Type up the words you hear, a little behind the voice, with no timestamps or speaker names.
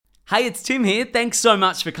Hey, it's Tim here. Thanks so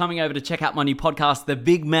much for coming over to check out my new podcast, The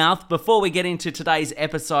Big Mouth. Before we get into today's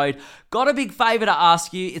episode, got a big favour to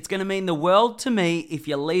ask you. It's going to mean the world to me if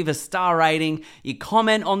you leave a star rating, you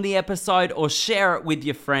comment on the episode, or share it with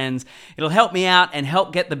your friends. It'll help me out and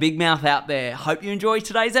help get The Big Mouth out there. Hope you enjoy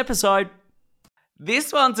today's episode.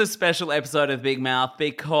 This one's a special episode of Big Mouth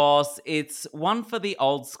because it's one for the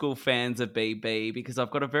old school fans of BB, because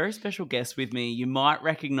I've got a very special guest with me. You might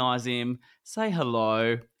recognise him. Say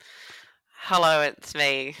hello. Hello, it's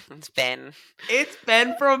me. It's Ben. It's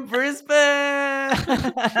Ben from Brisbane.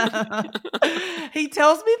 He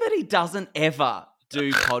tells me that he doesn't ever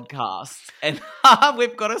do podcasts, and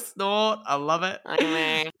we've got a snort. I love it.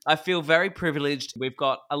 I know. I feel very privileged. We've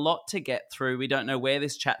got a lot to get through. We don't know where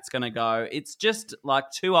this chat's going to go. It's just like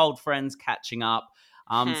two old friends catching up.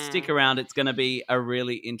 Stick around. It's going to be a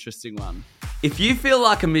really interesting one. If you feel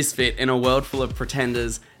like a misfit in a world full of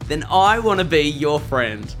pretenders, then I want to be your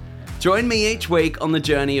friend. Join me each week on the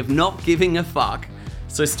journey of not giving a fuck.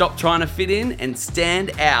 So stop trying to fit in and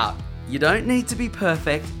stand out. You don't need to be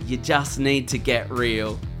perfect, you just need to get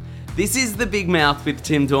real. This is The Big Mouth with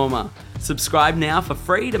Tim Dormer. Subscribe now for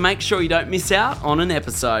free to make sure you don't miss out on an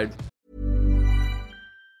episode.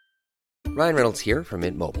 Ryan Reynolds here from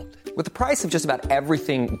Mint Mobile. With the price of just about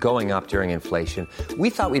everything going up during inflation, we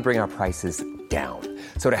thought we'd bring our prices down.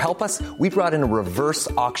 So to help us, we brought in a reverse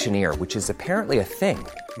auctioneer, which is apparently a thing.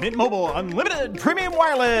 Mint Mobile Unlimited Premium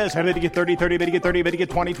Wireless. How to get 30, 30, bit to get 30, bit to get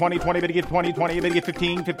 20, 20, 20, bit to get 20, 20, bit to get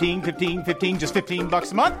 15, 15, 15, 15, just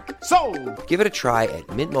 $15 a month? Sold! Give it a try at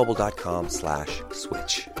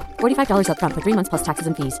mintmobile.com/switch. $45 up front for 3 months plus taxes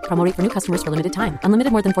and fees. Promo rate for new customers for limited time.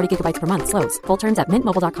 Unlimited more than 40 gigabytes per month. Slows full terms at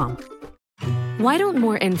mintmobile.com. Why don't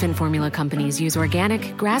more infant formula companies use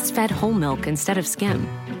organic, grass-fed whole milk instead of skim?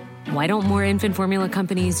 Why don't more infant formula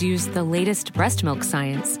companies use the latest breast milk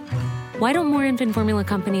science? Why don't more infant formula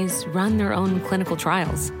companies run their own clinical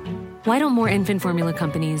trials? Why don't more infant formula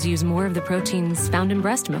companies use more of the proteins found in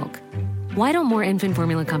breast milk? Why don't more infant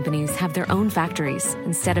formula companies have their own factories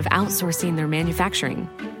instead of outsourcing their manufacturing?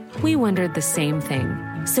 We wondered the same thing.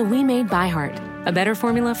 So we made ByHeart, a better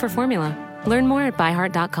formula for formula. Learn more at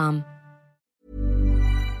byheart.com.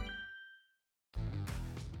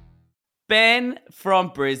 Ben from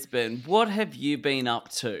Brisbane, what have you been up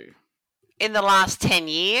to? In the last 10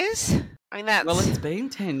 years? I mean, that's... Well, it's been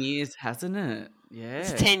 10 years, hasn't it? Yeah.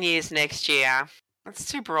 It's 10 years next year. That's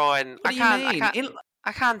too broad. What do you mean?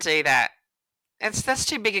 I can't do that. That's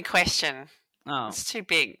too big a question. Oh. It's too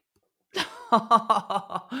big.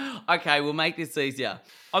 Okay, we'll make this easier.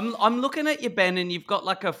 I'm looking at you, Ben, and you've got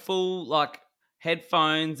like a full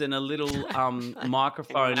headphones and a little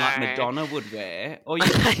microphone like Madonna would wear, or you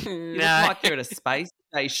look like you're at a space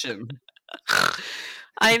station.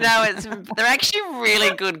 I know, they're actually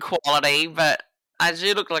really good quality, but I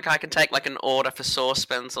do look like I can take like an order for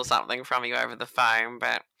saucepans or something from you over the phone.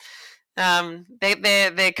 But they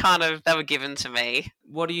were given to me.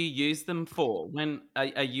 What do you use them for? When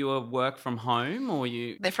are you a work from home or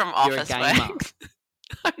you? They're from office work.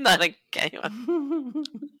 I'm not a gamer.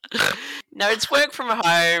 No, it's work from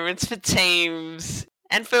home. It's for Teams.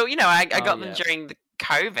 And for, I got them during the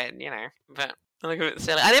COVID, but I look a bit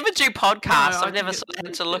silly. I never do podcasts. So I've never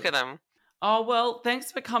had to look at them. Oh, well,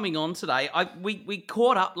 thanks for coming on today. We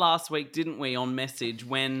caught up last week, didn't we, on message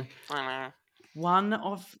when one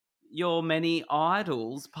of your many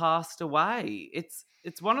idols passed away. It's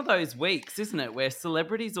one of those weeks, isn't it, where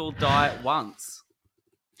celebrities all die at once.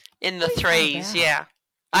 In the threes, yeah.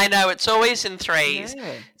 I know, it's always in threes.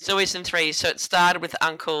 Yeah. It's always in threes. So it started with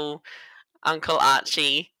Uncle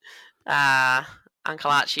Archie,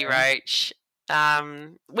 Uncle Archie Roach.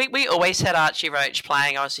 We always had Archie Roach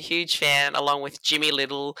playing. I was a huge fan, along with Jimmy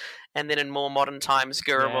Little, and then in more modern times,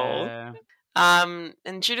 Gurrable. Yeah.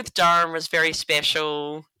 And Judith Durham was very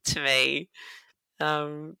special to me.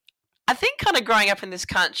 I think kind of growing up in this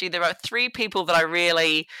country, there are three people that I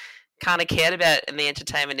really kind of cared about in the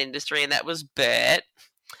entertainment industry, and that was Bert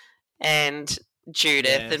and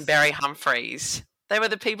Judith and Barry Humphries. They were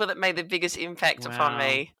the people that made the biggest impact upon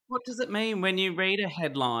me. What does it mean when you read a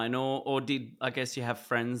headline, or did, I guess you have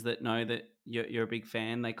friends that know that you're a big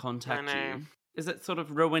fan, they contact you? Does it sort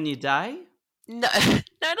of ruin your day? No, it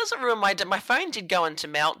doesn't ruin my day. My phone did go into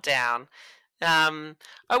meltdown. I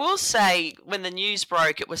will say, when the news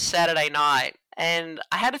broke, it was Saturday night, and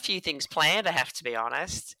I had a few things planned, I have to be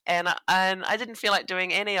honest, and I didn't feel like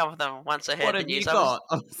doing any of them once I heard the news. What have you got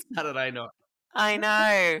on Saturday night? I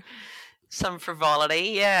know. Some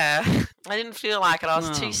frivolity, yeah. I didn't feel like it. I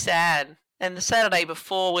was too sad. And the Saturday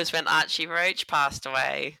before was when Archie Roach passed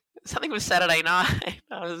away. Something was Saturday night.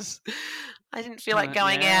 I didn't feel like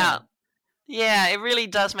going out. Yeah, it really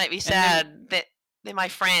does make me then- sad that they're my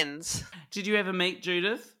friends. Did you ever meet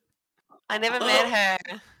Judith? I never met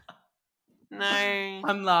her. No.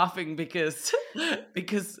 I'm laughing because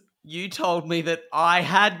you told me that I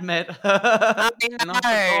had met her, I and I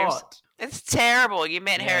know. forgot. It's terrible. You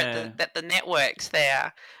met her at the networks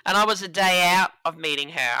there, and I was a day out of meeting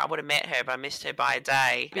her. I would have met her, but I missed her by a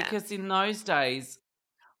day. Because in those days,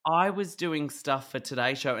 I was doing stuff for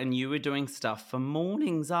Today Show, and you were doing stuff for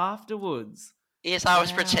mornings afterwards. Yes, I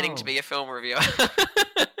was pretending Wow. to be a film reviewer.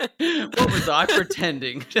 What was I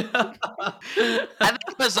pretending? I think I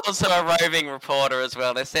was also a roving reporter as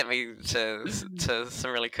well. They sent me to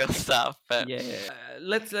some really cool stuff. But Yeah.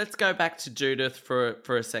 Let's go back to Judith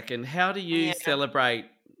for a second. How do you celebrate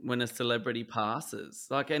when a celebrity passes?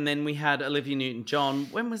 And then we had Olivia Newton-John.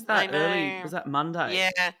 When was that? I know. Early? Was that Monday?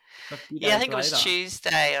 Yeah. A few Yeah, I days think it was later.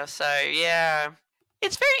 Tuesday or so. Yeah.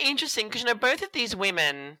 It's very interesting because, both of these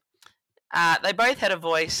women, they both had a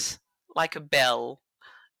voice like a bell.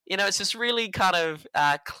 It's this really kind of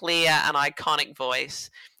clear and iconic voice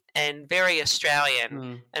and very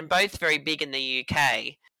Australian and both very big in the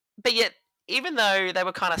UK. But yet, even though they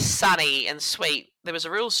were kind of sunny and sweet, there was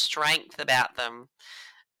a real strength about them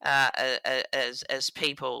as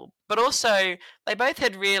people. But also, they both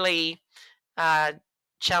had really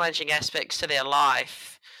challenging aspects to their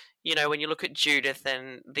life. When you look at Judith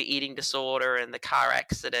and the eating disorder and the car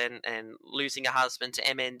accident and losing a husband to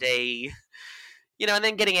MND, and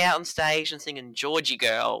then getting out on stage and singing Georgie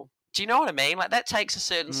Girl. Do you know what I mean? That takes a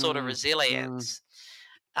certain sort of resilience.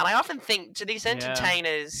 And I often think, do these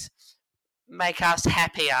entertainers make us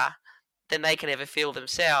happier than they can ever feel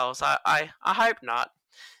themselves? I hope not.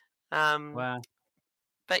 Wow.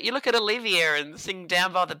 But you look at Olivia and sing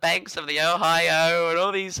Down by the Banks of the Ohio and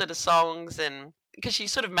all these sort of songs, and because she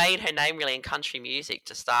sort of made her name really in country music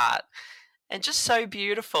to start, and just so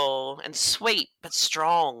beautiful and sweet but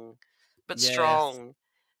strong. Strong.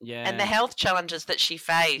 Yeah. And the health challenges that she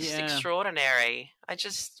faced, Yeah. extraordinary.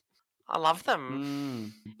 I love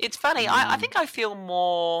them. It's funny. I think I feel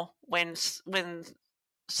more when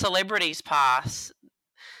celebrities pass.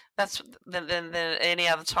 That's than any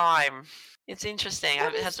other time. It's interesting.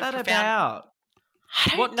 What It is has that a profound. about? I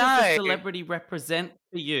don't What know. does a celebrity represent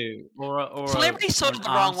for you? Or Celebrity is sort of an the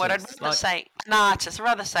wrong word. I'd artist? rather say an artist. I'd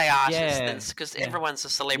rather say artist Yeah, because yeah, everyone's a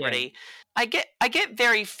celebrity. I get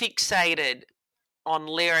very fixated on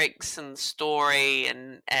lyrics and story,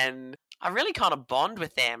 and I really kind of bond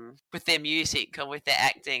with them, with their music or with their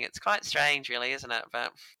acting. It's quite strange, really, isn't it?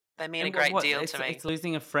 But they mean a And great deal to me. It's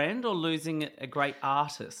losing a friend or losing a great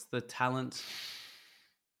artist, the talent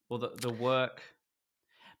or the work.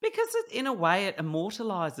 Because in a way it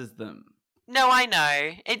immortalizes them. No, I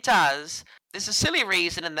know. It does. There's a silly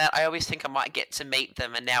reason in that I always think I might get to meet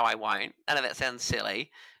them and now I won't. I know that sounds silly,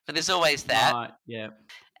 but there's always that. Right, yeah.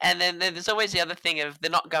 And then there's always the other thing of they're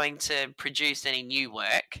not going to produce any new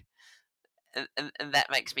work. And that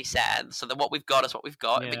makes me sad. So that what we've got is what we've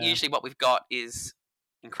got. But Yeah. usually what we've got is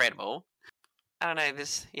incredible. I don't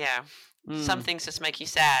know. Some things just make you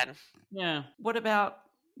sad. Yeah.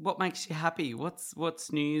 What makes you happy?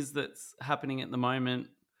 What's news that's happening at the moment?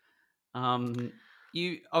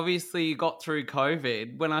 You obviously got through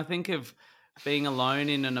COVID. When I think of being alone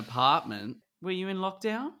in an apartment, were you in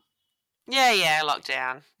lockdown? Yeah,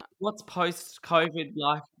 lockdown. What's post-COVID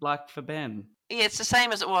like for Ben? Yeah, it's the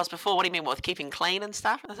same as it was before. What do you mean, with keeping clean and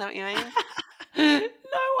stuff? Is that what you mean?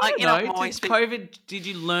 No, I you know, don't I'm know. always Did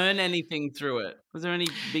you learn anything through it? Was there any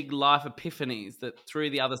big life epiphanies that through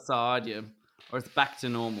the other side or it's back to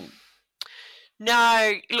normal?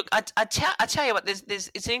 No, look, I tell you what.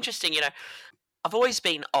 It's interesting. I've always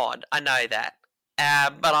been odd. I know that,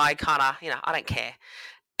 but I kind of, I don't care.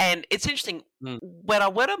 And it's interesting when I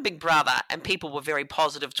went on Big Brother and people were very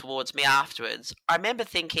positive towards me afterwards. I remember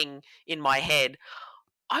thinking in my head,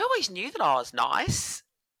 I always knew that I was nice.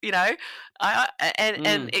 And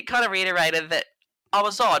it kind of reiterated that I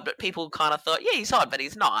was odd, but people kind of thought, yeah, he's odd, but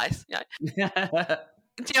he's nice. Do you know what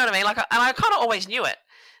I mean? And I kind of always knew it.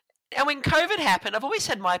 And when COVID happened, I've always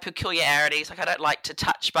had my peculiarities. Like I don't like to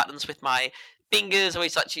touch buttons with my fingers. I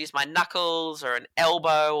always like to use my knuckles or an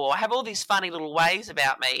elbow, or I have all these funny little ways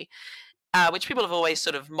about me, which people have always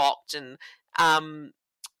sort of mocked. And I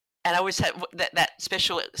always had that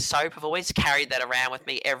special soap. I've always carried that around with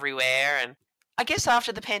me everywhere. And I guess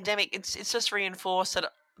after the pandemic, it's just reinforced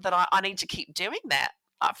that I need to keep doing that.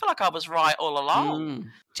 I feel like I was right all along.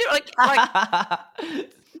 Do you, like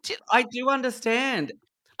I do understand.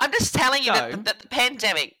 I'm just telling you Go. that the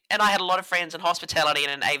pandemic, and I had a lot of friends in hospitality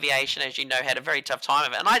and in aviation, as you know, had a very tough time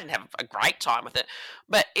of it, and I didn't have a great time with it.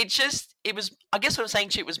 But it was, I guess what I'm saying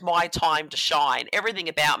to you, it was my time to shine. Everything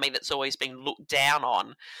about me that's always been looked down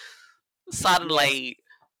on, suddenly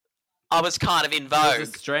I was kind of in It was a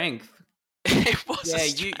vogue. strength. It was Yeah, a you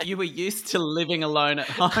strength. you were used to living alone at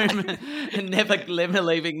home and never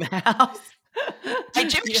leaving the house. I do You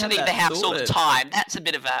actually had leave the that house all the sorted. time. That's a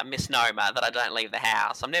bit of a misnomer that I don't leave the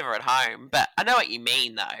house. I'm never at home. But I know what you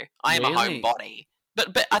mean, though. I am a Really? homebody.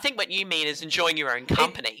 But I think what you mean is enjoying your own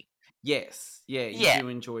company. Yes, yeah, you Yeah. do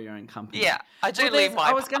enjoy your own company. Yeah, I do Well, leave my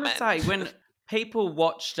I was going to apartment. say, when people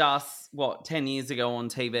watched us, 10 years ago on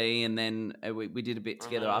TV, and then we did a bit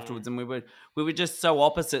together afterwards, and we were just so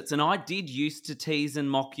opposites. And I did used to tease and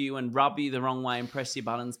mock you and rub you the wrong way and press your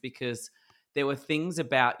buttons because there were things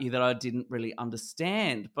about you that I didn't really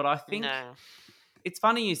understand. But I think No. it's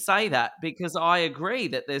funny you say that because I agree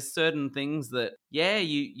that there's certain things that,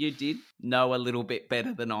 you did know a little bit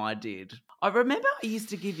better than I did. I remember I used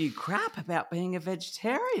to give you crap about being a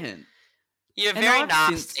vegetarian. You're And very I've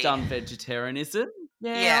since nasty. done vegetarianism.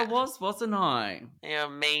 Yeah, Yeah. I wasn't I? You're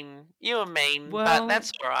mean. You're mean, but Well,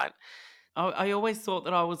 that's all right. I always thought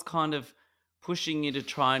that I was kind of pushing you to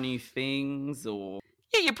try new things or...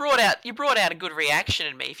 Yeah, you brought out a good reaction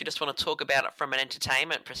in me. If you just want to talk about it from an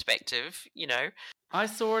entertainment perspective, you know. I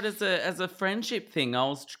saw it as a friendship thing. I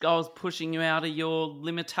was pushing you out of your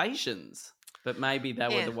limitations. But maybe they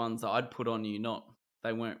were Yeah. the ones that I'd put on you,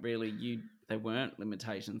 they weren't really they weren't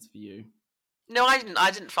limitations for you. No, I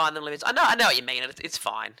didn't find them limits. I know what you mean. It's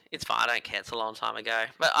fine. It's fine. I don't care. It's a long time ago.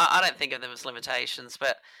 But I don't think of them as limitations.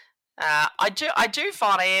 But I do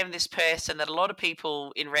find I am this person that a lot of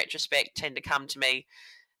people, in retrospect, tend to come to me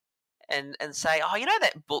and say, "Oh, you know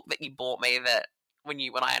that book that you bought me that when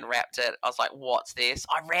I unwrapped it, I was like, what's this?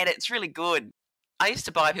 I read it. It's really good." I used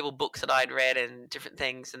to buy people books that I'd read and different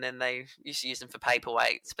things, and then they used to use them for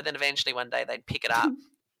paperweights. But then eventually one day they'd pick it up.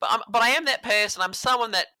 But I am that person. I'm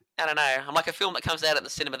someone that, I don't know. I'm like a film that comes out at the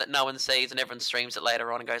cinema that no one sees and everyone streams it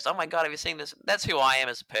later on and goes, "Oh my god, have you seen this?" That's who I am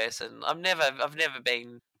as a person. I've never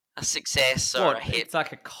been a success or a hit. It's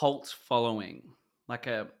like a cult following, like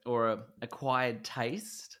a acquired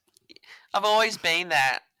taste. I've always been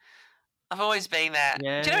that.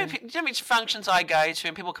 Yeah. Do you know which functions I go to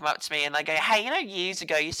and people come up to me and they go, "Hey, years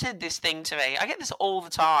ago you said this thing to me." I get this all the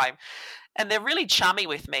time. And they're really chummy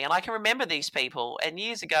with me and I can remember these people. And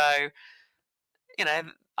years ago, I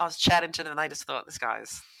was chatting to them and they just thought, this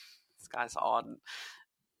guy's odd.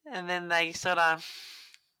 And then they sort of,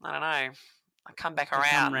 I don't know, I come back They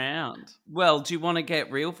around. come round. Well, do you want to get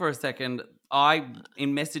real for a second?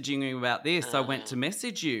 In messaging you about this, I went to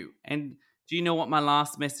message you. And do you know what my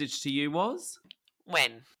last message to you was?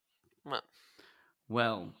 When? What?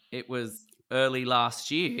 Well, it was early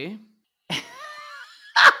last year.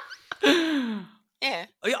 Yeah.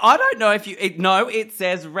 I don't know if you... No, it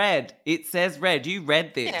says red. It says red. You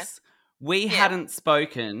read this. Yeah. We hadn't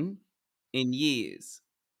spoken in years.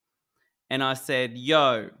 And I said,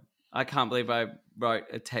 yo, I can't believe I wrote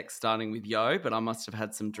a text starting with yo, but I must have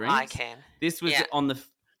had some drinks. I can. This was on the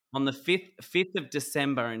 5th of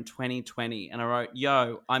December in 2020. And I wrote,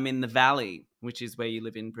 yo, I'm in the Valley, which is where you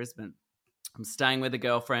live in Brisbane. I'm staying with a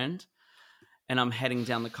girlfriend and I'm heading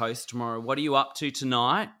down the coast tomorrow. What are you up to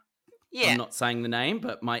tonight? Yeah. I'm not saying the name,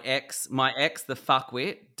 but my ex, the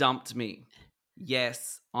fuckwit, dumped me.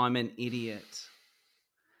 Yes, I'm an idiot.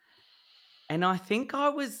 And I think I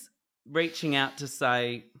was reaching out to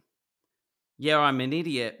say, yeah, I'm an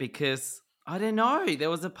idiot because, I don't know, there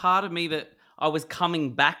was a part of me that I was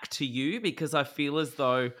coming back to you because I feel as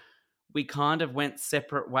though we kind of went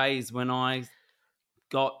separate ways when I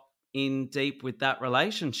got in deep with that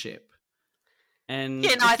relationship. And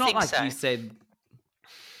Yeah, no, I it's not think like so. you said,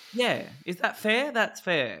 yeah, is that fair? That's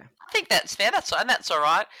fair. I think that's fair. That's all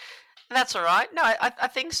right. That's all right. No, I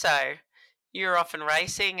think so. You're off and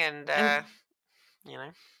racing and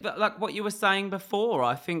But like what you were saying before,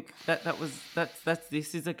 I think that's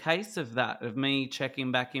this is a case of that, of me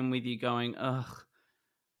checking back in with you going, ugh,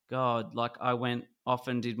 God, like I went off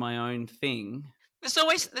and did my own thing. This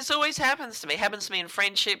always happens to me. Happens to me in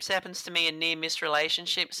friendships, happens to me in near miss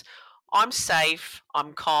relationships. I'm safe,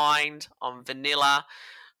 I'm kind, I'm vanilla,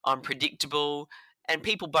 I'm predictable, and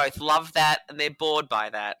people both love that and they're bored by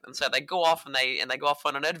that. And so they go off and they go off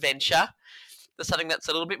on an adventure. There's something that's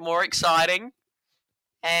a little bit more exciting.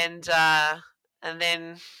 And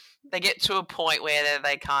then they get to a point where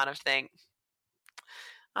they kind of think,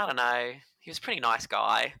 I don't know, he was a pretty nice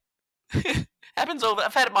guy. Happens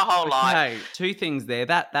I've had it my whole life. Okay, two things there.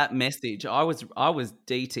 That message, I was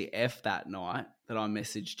DTF that night. that I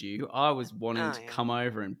messaged you. I was wanting to come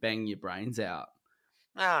over and bang your brains out.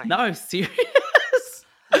 Oh, No, serious.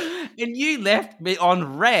 And you left me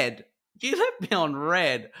on red. You left me on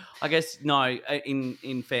red. I guess no.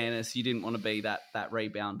 In fairness, you didn't want to be that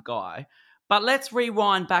rebound guy. But let's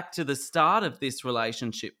rewind back to the start of this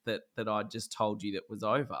relationship that I just told you that was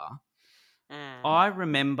over. I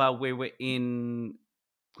remember we were in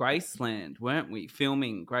Graceland, weren't we?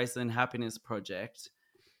 Filming Graceland Happiness Project.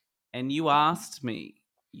 And you asked me,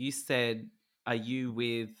 you said, are you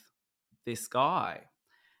with this guy?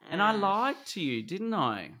 And I lied to you, didn't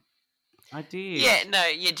I? I did. Yeah, no,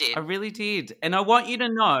 you did. I really did. And I want you to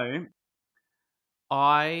know,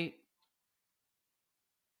 I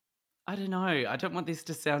don't know. I don't want this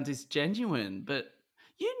to sound disgenuine, but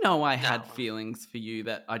you know I had feelings for you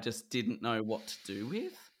that I just didn't know what to do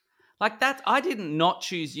with. Like that, I didn't not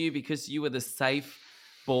choose you because you were the safe,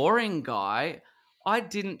 boring guy. I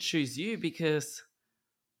didn't choose you because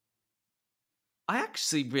I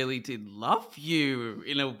actually really did love you.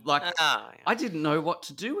 I didn't know what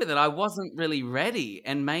to do with it. I wasn't really ready.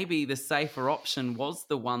 And maybe the safer option was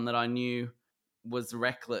the one that I knew was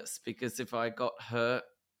reckless, because if I got hurt,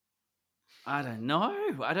 I don't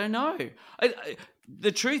know.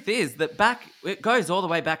 The truth is that it goes all the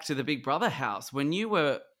way back to the Big Brother house when you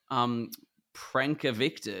were prank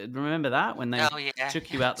evicted. Remember that when they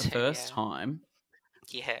took you out the first time?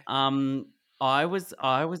 Yeah. I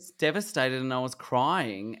was devastated and I was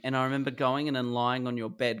crying, and I remember going in and lying on your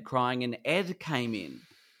bed crying, and Ed came in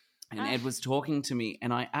and Ed was talking to me,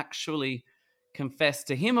 and I actually confessed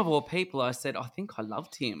to him, of all people. I said, I think I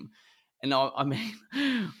loved him. And I mean,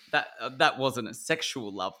 that wasn't a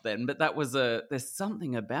sexual love then, but there's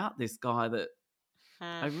something about this guy that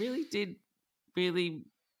I really did really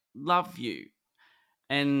love you.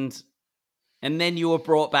 And then you were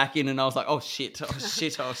brought back in and I was like, oh shit,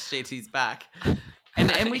 he's back.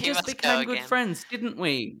 And we just became good friends, didn't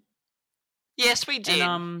we? Yes, we did.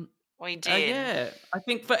 And, we did. Yeah. I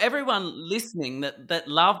think for everyone listening that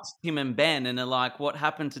loved Tim and Ben and are like, what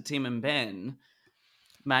happened to Tim and Ben?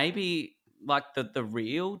 Maybe like the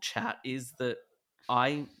real chat is that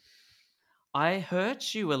I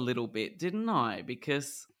hurt you a little bit, didn't I?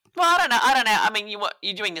 Because I don't know. I mean,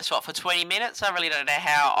 you're doing this for 20 minutes? I really don't know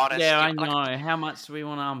how honest. Yeah, I know. How much do we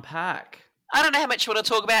want to unpack? I don't know how much you want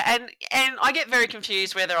to talk about, and I get very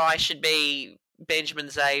confused whether I should be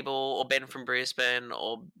Benjamin Zabel or Ben from Brisbane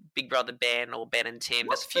or Big Brother Ben or Ben and Tim.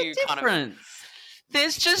 What's the difference?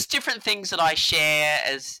 There's just different things that I share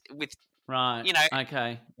as with. Right. You know.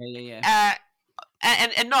 Okay. Yeah.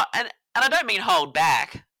 And I don't mean hold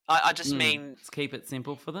back. I just mean let's keep it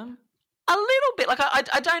simple for them. A little bit. Like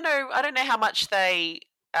I don't know. I don't know how much they.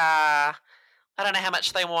 I don't know how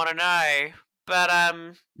much they want to know. But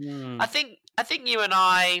I think you and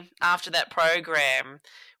I, after that program,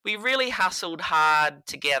 we really hustled hard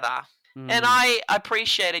together, and I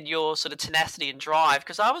appreciated your sort of tenacity and drive,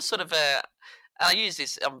 because I was sort of I use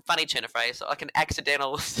this funny turn of phrase, like an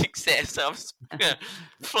accidental success. I was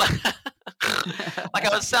like I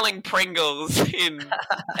was selling Pringles at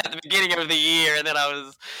the beginning of the year, and then I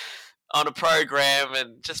was on a program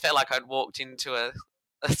and just felt like I'd walked into a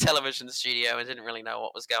television studio and didn't really know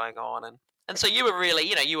what was going on. And so you were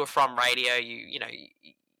really, you were from radio, you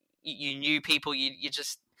knew people, you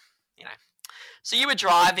just, so you were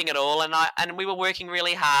driving it all, and we were working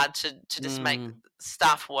really hard to just make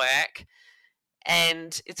stuff work.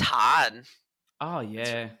 And it's hard. Oh,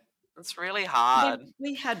 yeah. It's really hard.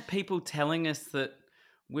 We had people telling us that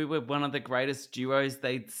we were one of the greatest duos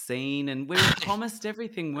they'd seen, and we were promised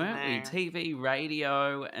everything, weren't we? TV,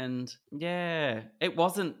 radio, and yeah. It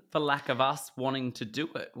wasn't for lack of us wanting to do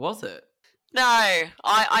it, was it? No,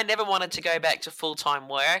 I never wanted to go back to full-time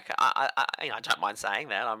work. I don't mind saying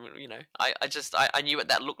that. I knew what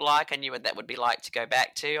that looked like. I knew what that would be like to go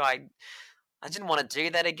back to. I didn't want to do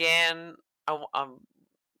that again. I'm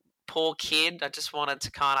poor kid. I just wanted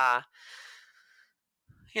to kind of,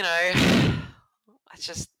 I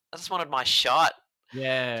just wanted my shot.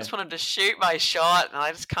 Yeah. I just wanted to shoot my shot, and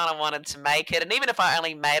I just kind of wanted to make it. And even if I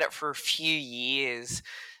only made it for a few years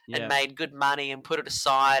and made good money and put it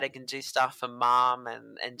aside, I can do stuff for mum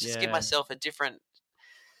and just give myself a different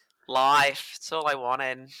life. That's all I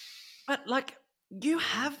wanted. But like, you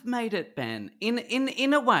have made it, Ben,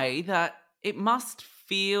 in a way that it must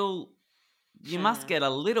feel, you must get a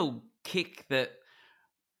little kick that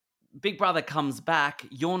Big Brother comes back,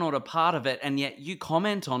 you're not a part of it, and yet you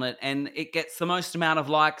comment on it, and it gets the most amount of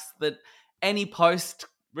likes that any post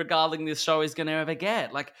regarding this show is going to ever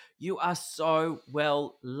get. Like, you are so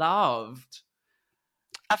well loved.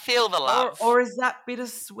 I feel the love. Or is that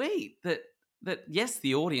bittersweet that that yes,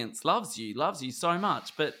 the audience loves you so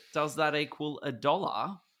much, but does that equal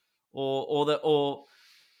 $1? Or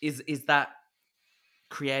is that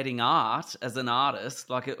creating art as an artist,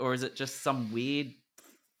 or is it just some weird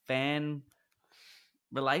fan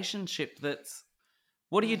relationship that's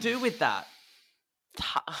what do you do with that?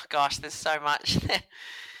 Oh, gosh, there's so much there.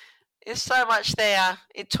 There's so much there.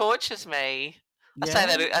 It tortures me. I say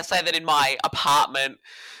that in my apartment,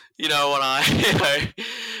 when I,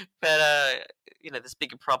 but there's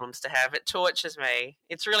bigger problems to have. It tortures me.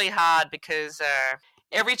 It's really hard because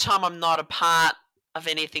every time I'm not a part of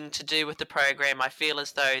anything to do with the program, I feel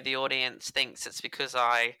as though the audience thinks it's because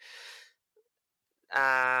I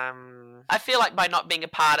feel like by not being a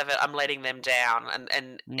part of it, I'm letting them down,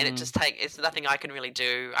 and it just it's nothing I can really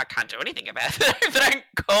do. I can't do anything about it. If they don't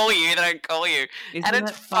call you, they don't call you, Isn't and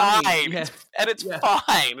it's it funny? fine. Yeah. It's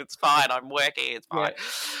fine. It's fine. I'm working. It's fine.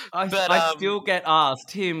 Yeah. I still get asked,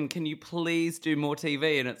 Tim, can you please do more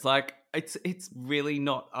TV? And it's like it's really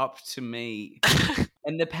not up to me.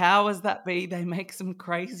 And the powers that be, they make some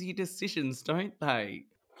crazy decisions, don't they?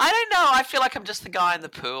 I don't know. I feel like I'm just the guy in the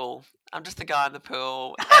pool. I'm just the guy in the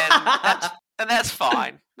pool, and that's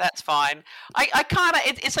fine. That's fine. I kind of.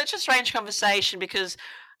 It's such a strange conversation because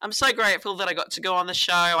I'm so grateful that I got to go on the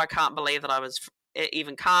show. I can't believe that I was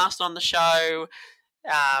even cast on the show.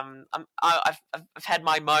 I've had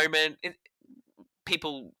my moment.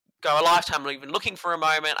 People go a lifetime even looking for a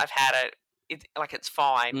moment. I've had it. It's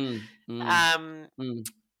fine. But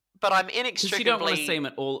I'm inextricably. You don't want to seem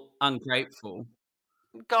at all ungrateful.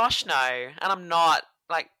 Gosh, no, and I'm not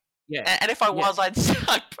Yeah. And if I was, I'd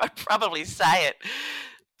probably say it.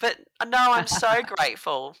 But no, I'm so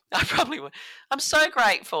grateful. I probably would. I'm so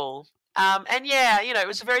grateful. And yeah, it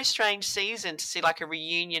was a very strange season to see like a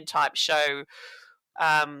reunion type show.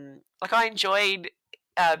 Like I enjoyed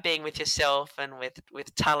being with yourself and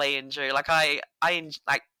with Tully and Drew. Like I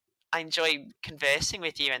enjoyed conversing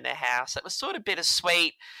with you in their house. It was sort of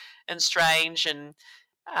bittersweet and strange, and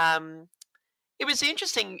it was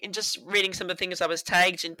interesting in just reading some of the things I was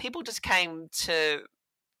tagged, and people just came to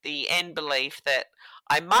the end belief that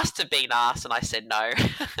I must have been asked, and I said no.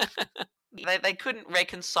 They couldn't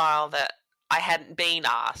reconcile that I hadn't been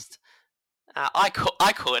asked. I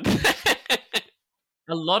could.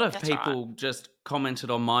 A lot of That's people just commented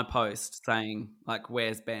on my post saying, like,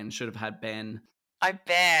 where's Ben? Should have had Ben. I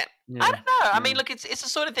bet. Yeah, I don't know. yeah. I mean, look, it's the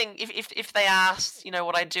sort of thing, if they asked,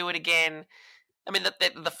 would I do it again? I mean,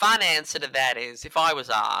 the fun answer to that is, if I was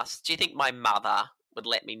asked, do you think my mother would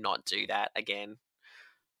let me not do that again?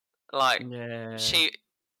 Like, Yeah.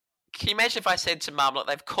 can you imagine if I said to Mum, look,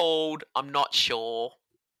 they've called, I'm not sure.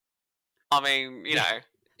 I mean,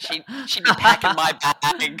 she'd be packing my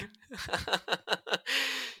bag.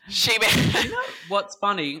 What's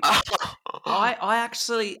funny, I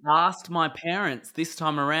actually asked my parents this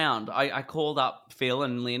time around. I called up Phil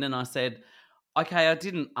and Lynn and I said, okay, I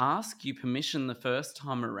didn't ask you permission the first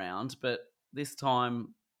time around, but this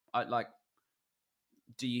time,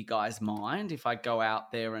 do you guys mind if I go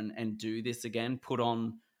out there and do this again, put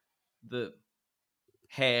on the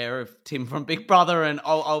hair of Tim from Big Brother and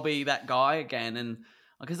I'll be that guy again? And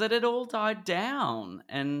because it had all died down,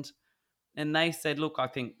 and they said, look, I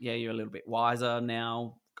think, yeah, you're a little bit wiser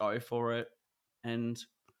now, go for it. And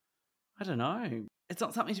I don't know, it's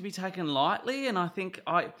not something to be taken lightly, and I think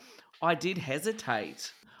I did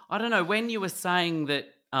hesitate. I don't know, when you were saying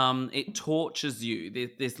that it tortures you,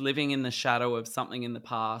 this living in the shadow of something in the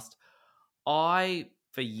past, I,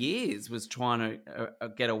 for years, was trying to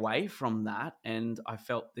get away from that, and I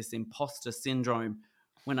felt this imposter syndrome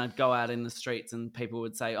when I'd go out in the streets and people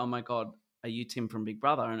would say, oh my God, are you Tim from Big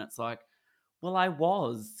Brother? And it's like, well, I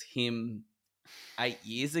was him 8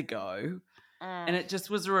 years ago. And it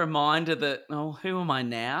just was a reminder that, oh, who am I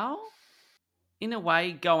now? In a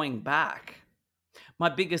way, going back, my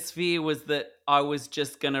biggest fear was that I was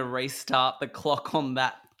just going to restart the clock on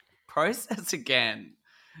that process again.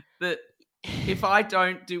 That if I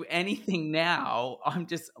don't do anything now, I'm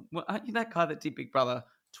just, aren't you that guy that did Big Brother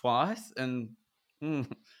twice? And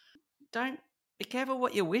don't be careful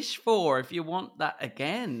what you wish for if you want that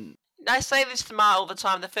again. I say this to Ma all the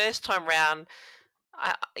time. The first time round,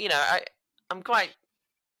 I'm quite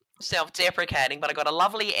self-deprecating, but I got a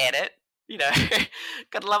lovely edit.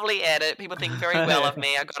 Got a lovely edit. People think very well of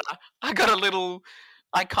me. I got a little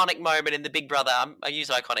iconic moment in the Big Brother. I use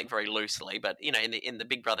iconic very loosely, but in the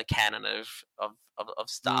Big Brother canon of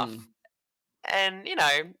stuff. And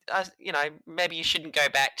maybe you shouldn't go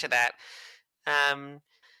back to that.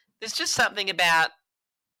 There's just something about,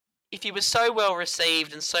 if you were so well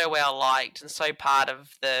received and so well liked and so part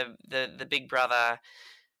of the Big Brother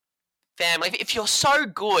family. If you're so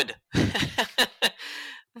good,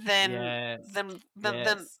 then Yes. then then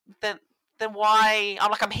then Yes. then then why?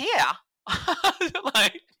 I'm here.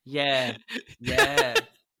 Like, Yeah. Yeah.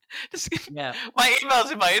 just, Yeah. my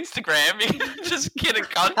email's in my Instagram. You can just get in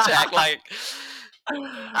contact. Like, I Do you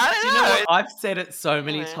know don't know. what? I've said it so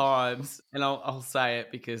many Yeah. times, and I'll say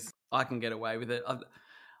it because I can get away with it.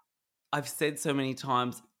 I've said so many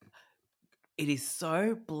times, it is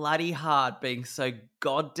so bloody hard being so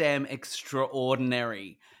goddamn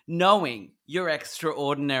extraordinary, knowing you're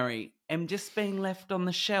extraordinary and just being left on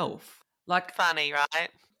the shelf. Like, Funny, right?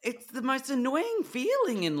 it's the most annoying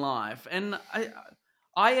feeling in life, and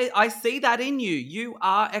I see that in you. You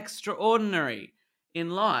are extraordinary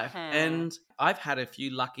in life, and I've had a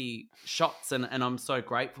few lucky shots, and I'm so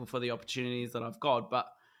grateful for the opportunities that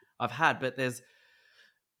I've had, but there's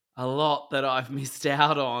a lot that I've missed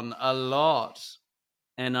out on, a lot,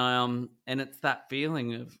 and and it's that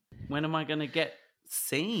feeling of, when am I going to get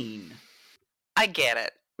seen? I get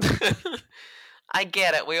it. I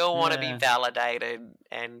get it. We all want to be Yeah. validated,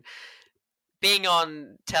 and being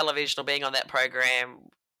on television or being on that program,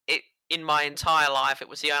 it in my entire life, it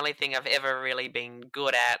was the only thing I've ever really been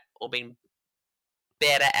good at or been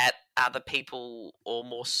better at other people or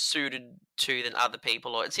more suited to than other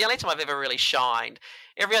people. Or it's the only time I've ever really shined.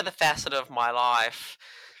 Every other facet of my life,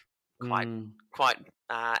 quite Mm, quite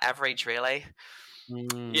average, really.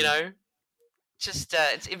 mm. You know, just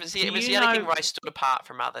it was Do the you only thing know? where I stood apart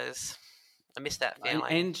from others. I miss that feeling.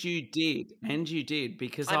 And you did,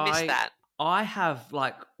 because I miss that. I have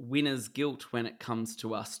like winner's guilt when it comes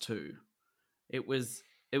to us two. It was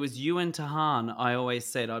you and Tahan. I always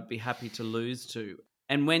said I'd be happy to lose to,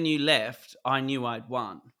 and when you left, I knew I'd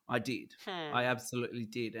won. I did. I absolutely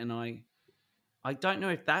did, and I don't know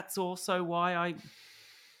if that's also why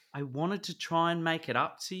I wanted to try and make it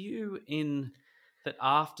up to you, in that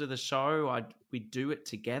after the show we'd do it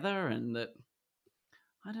together, and that,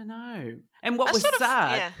 I don't know. And what I was sort of,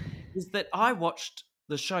 sad yeah. is that I watched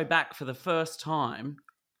the show back for the first time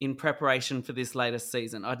in preparation for this latest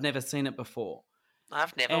season. I'd never seen it before.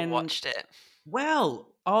 I've never And, watched it.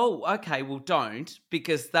 well, okay, well, don't,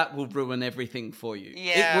 because that will ruin everything for you.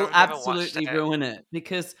 Yeah, It will I've never watched absolutely it. ruin it,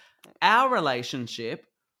 because our relationship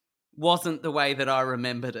wasn't the way that I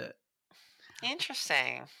remembered it.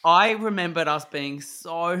 Interesting. I remembered us being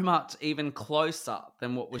so much even closer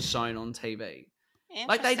than what was shown on TV.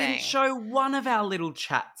 Like, they didn't show one of our little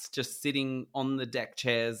chats just sitting on the deck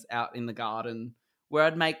chairs out in the garden where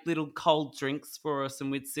I'd make little cold drinks for us and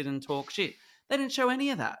we'd sit and talk shit. They didn't show any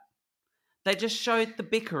of that. They just showed the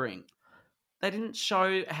bickering. They didn't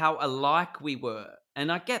show how alike we were. And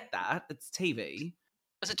I get that. It's TV.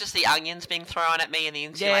 Was it just the onions being thrown at me and the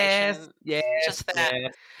insulation? Yes. Just that.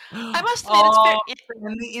 Yes. I must admit, it's very...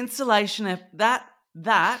 And the insulation,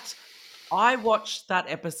 that I watched that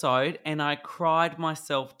episode and I cried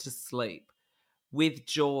myself to sleep with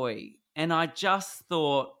joy. And I just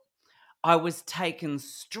thought I was taken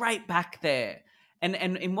straight back there. And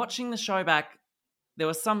in watching the show back, there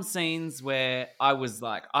were some scenes where I was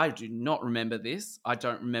like, I do not remember this. I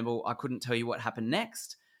don't remember. I couldn't tell you what happened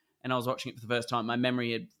next. And I was watching it for the first time. My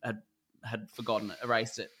memory had forgotten it,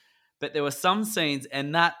 erased it. But there were some scenes,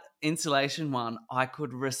 and that insulation one, I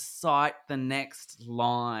could recite the next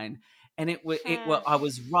line. And I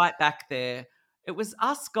was right back there. It was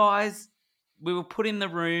us guys. We were put in the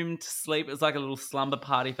room to sleep. It was like a little slumber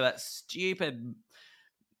party for that stupid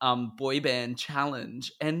boy band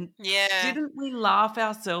challenge. And didn't we laugh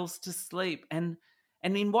ourselves to sleep? And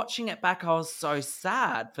in watching it back, I was so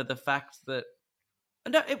sad for the fact that,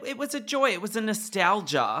 no, it was a joy. It was a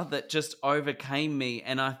nostalgia that just overcame me.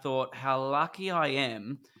 And I thought how lucky I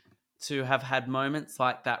am to have had moments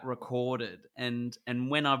like that recorded. And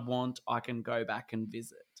when I want, I can go back and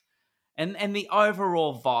visit. And the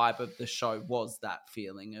overall vibe of the show was that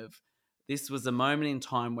feeling of, this was a moment in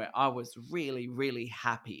time where I was really, really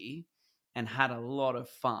happy and had a lot of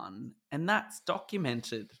fun. And that's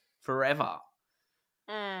documented forever.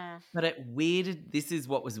 But this is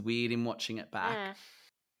what was weird in watching it back,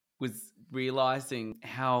 was realizing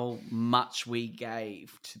how much we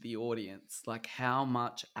gave to the audience, like how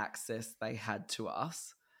much access they had to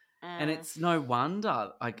us. And it's no wonder,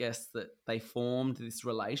 I guess, that they formed this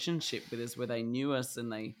relationship with us where they knew us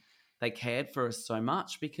and they cared for us so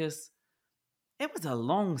much, because it was a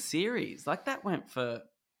long series. Like, that went for,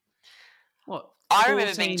 what, I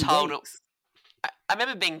remember being 14 told weeks? I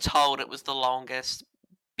remember being told it was the longest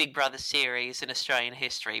Big Brother series in Australian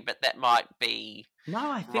history, but that might be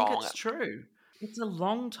No, I think wrong. it's true. It's a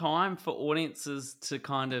long time for audiences to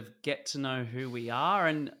kind of get to know who we are.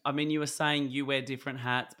 And I mean, you were saying you wear different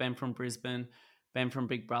hats. Ben from Brisbane, Ben from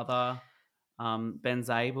Big Brother. Ben's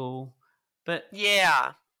able, but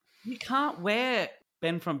Yeah. you can't wear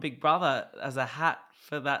Ben from Big Brother as a hat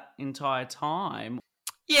for that entire time.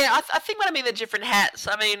 Yeah, I think when I mean the different hats,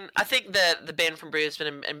 I mean, I think the Ben from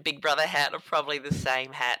Brisbane and Big Brother hat are probably the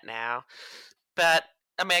same hat now. But,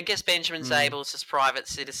 I mean, I guess Benjamin Zabel's this private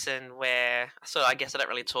citizen where, so I guess I don't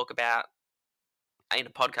really talk about in a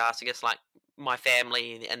podcast, I guess, like my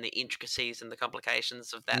family and the intricacies and the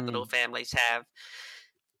complications of that all families have.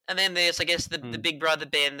 And then there's, I guess, the Big Brother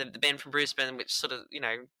Ben, the Ben from Brisbane, which sort of,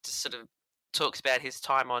 just sort of talks about his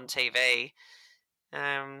time on TV.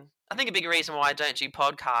 I think a big reason why I don't do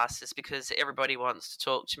podcasts is because everybody wants to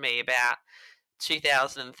talk to me about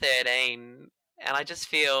 2013, and I just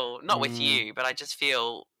feel, not with you, but I just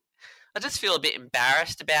feel a bit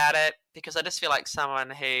embarrassed about it, because I just feel like someone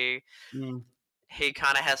who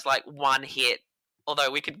kind of has like one hit.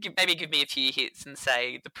 Although we could maybe give me a few hits and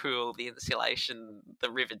say the pool, the insulation,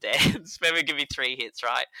 the river dance. Maybe give me 3 hits,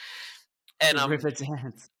 right? And The river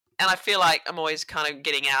dance. And I feel like I'm always kind of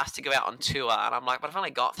getting asked to go out on tour, and I'm like, but I've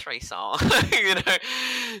only got 3 songs, So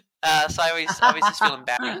I always just feel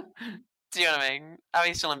embarrassed. Do you know what I mean? I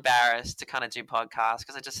always feel embarrassed to kind of do podcasts,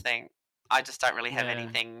 because I just think I just don't really have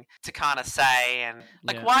anything to kind of say. And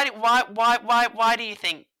like, why do you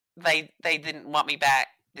think they didn't want me back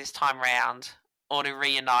this time round, or to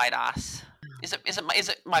reunite us? Is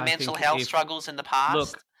it my mental health struggles in the past?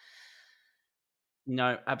 Look,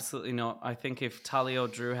 no, absolutely not. I think if Tully or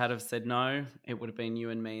Drew had have said no, it would have been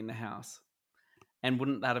you and me in the house. And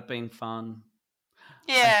wouldn't that have been fun?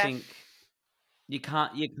 Yeah. I think you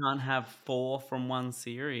can't have 4 from one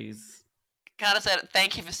series. Kind of said,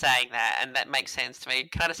 thank you for saying that, and that makes sense to me.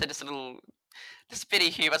 Kind of said just a bit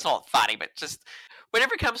of humour. It's not funny, but just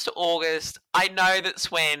whenever it comes to August, I know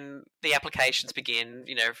that's when the applications begin,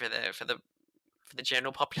 for the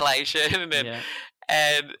general population,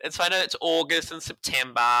 and so I know it's August and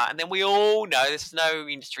September, and then we all know, this is no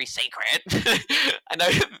industry secret, I know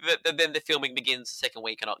that then the filming begins the second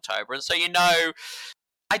week in October, and so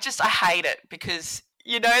I hate it, because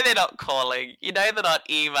they're not calling, they're not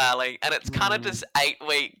emailing, and it's kind of just 8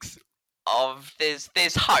 weeks of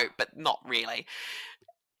there's hope, but not really.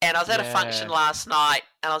 And I was at a function last night,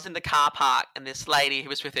 and I was in the car park, and this lady who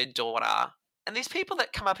was with her daughter, and these people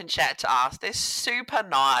that come up and chat to us, they're super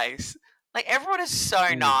nice. Like, everyone is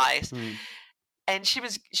so nice. And she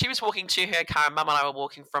was walking to her car, and Mum and I were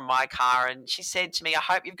walking from my car, and she said to me, I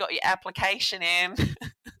hope you've got your application in.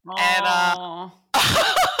 And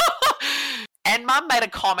and Mum made a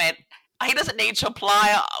comment, he doesn't need to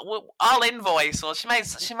apply, I'll invoice, or she made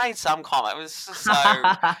some comment. It was just so...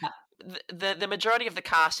 the majority of the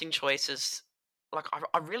casting choices, like,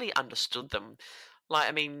 I really understood them. Like,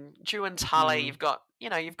 I mean, Drew and Tully, you've got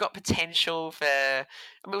potential for... I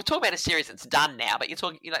mean, we're talking about a series that's done now, but you're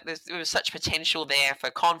talking, there was such potential there for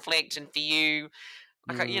conflict, and for you,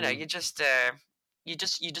 like, you just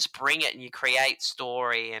bring it, and you create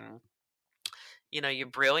story, and, you're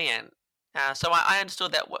brilliant. So I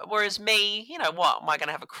understood that. Whereas me, what, am I going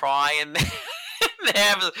to have a cry and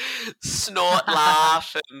have a snort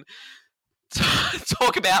laugh and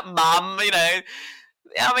talk about Mum,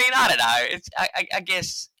 I mean, I don't know. It's I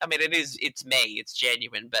guess, I mean, it's me. It's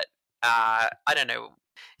genuine, but I don't know.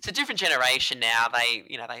 It's a different generation now.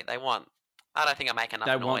 They want. I don't think I make enough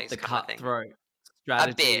noise. They want the cutthroat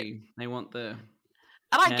strategy. They want the.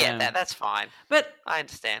 And I get that. That's fine. But I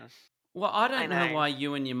understand. Well, I don't know why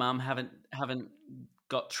you and your mum haven't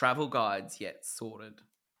got travel guides yet sorted.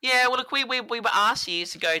 Yeah, well, look, we were asked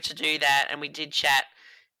years ago to do that, and we did chat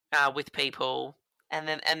with people. And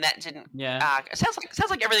that didn't. Yeah. It sounds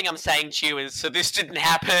like everything I'm saying to you is, so this didn't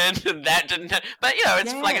happen and that didn't. But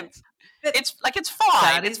it's fine.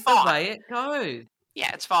 That is the way it goes.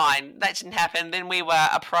 Yeah, it's fine. That didn't happen. Then we were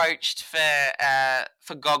approached for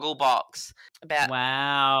Gogglebox about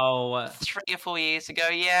 3 or 4 years ago.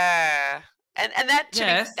 Yeah. And that to me,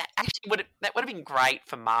 that actually would have been great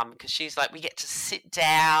for Mum, because she's like, we get to sit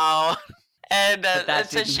down, and but that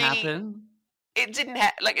didn't happen. It didn't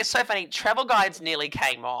have, like, it's so funny. Travel guides nearly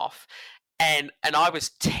came off, and I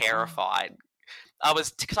was terrified.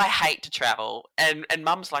 Because I hate to travel, and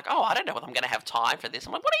Mum's like, oh, I don't know whether I'm going to have time for this.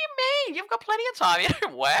 I'm like, what do you mean? You've got plenty of time. You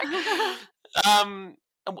don't work.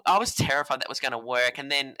 I was terrified that was going to work,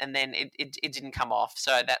 and then it didn't come off,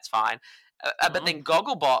 so that's fine. But then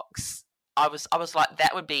Gogglebox, I was like,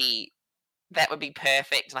 that would be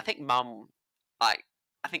perfect. And I think Mum, like,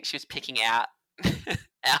 I think she was picking out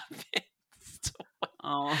outfits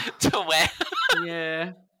to wear.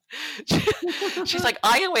 Yeah. She's like,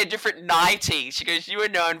 I can wear different nighties. She goes, you are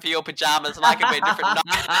known for your pajamas, and I can wear different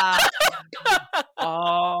nighties.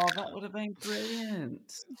 Oh, that would have been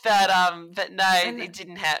brilliant. But no, And it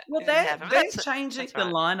didn't have. well, It didn't happen. But they're changing that's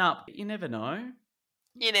the right. lineup. You never know.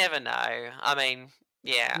 You never know. I mean,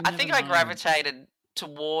 yeah, You I never think I know. gravitated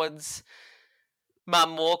towards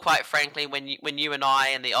Mum more, quite frankly, when you and I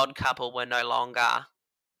and the odd couple were no longer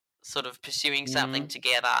sort of pursuing something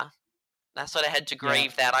together. I sort of had to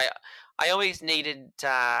grieve that. I always needed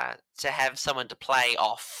to have someone to play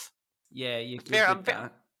off. Yeah, you're good Fair, with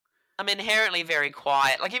that. I'm inherently very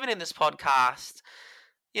quiet. Like, even in this podcast,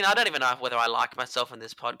 I don't even know whether I like myself in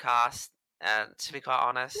this podcast. To be quite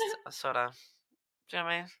honest, I sort of. Do you know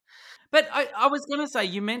what I mean? But I was going to say,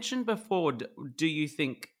 you mentioned before, do you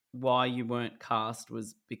think why you weren't cast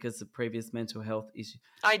was because of previous mental health issues?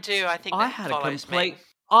 I do. I think I that had follows me.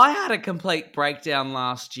 I had a complete breakdown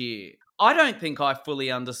last year. I don't think I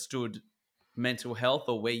fully understood mental health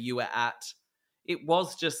or where you were at. It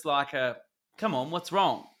was just like come on, what's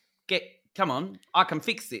wrong? Come on, I can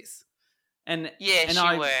fix this. And Yes,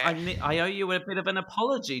 you were. I owe you a bit of an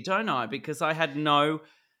apology, don't I? Because I had no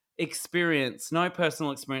experience, no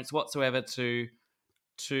personal experience whatsoever to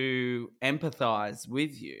empathize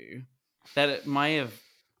with you, that it may have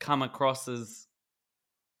come across as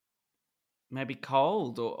maybe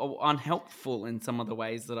cold or unhelpful in some of the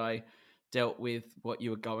ways that I dealt with what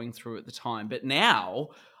you were going through at the time. But now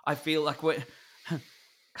I feel like we're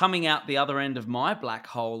coming out the other end of my black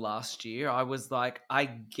hole last year. I was like, I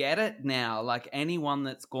get it now. Like, anyone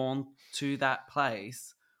that's gone to that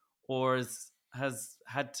place or has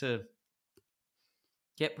had to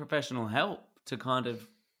get professional help to kind of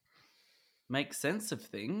make sense of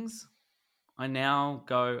things, I now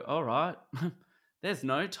go, all right, there's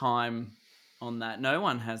no time on that. No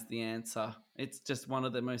one has the answer. It's just one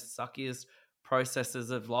of the most suckiest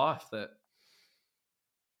processes of life that,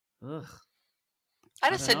 ugh. I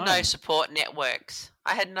just had no support networks.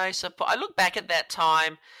 I had no support. I look back at that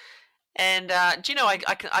time, and do you know?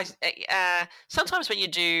 Sometimes when you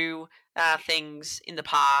do things in the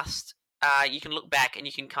past, you can look back and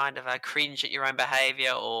you can kind of cringe at your own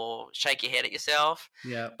behaviour or shake your head at yourself.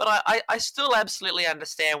 Yeah. But I still absolutely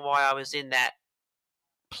understand why I was in that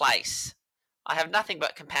place. I have nothing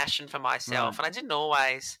but compassion for myself, and I didn't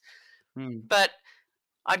always. But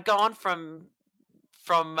I'd gone from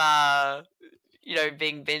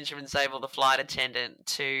being Benjamin Sable, the flight attendant,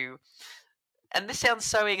 to, and this sounds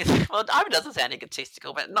so well, it doesn't sound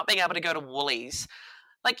egotistical, but not being able to go to Woolies.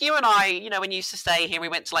 Like, you and I, when you used to stay here, we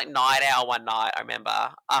went to like Night Owl one night, I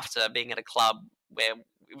remember, after being at a club where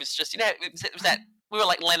it was just, it was that, we were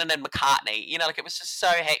like Lennon and McCartney, like it was just so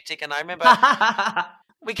hectic. And I remember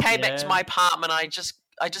we came back to my apartment, I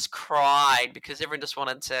just cried because everyone just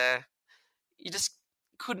wanted to, you just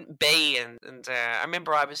couldn't be. And I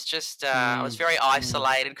remember I was just, I was very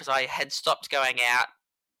isolated because I had stopped going out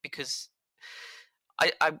because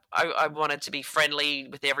I wanted to be friendly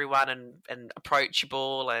with everyone and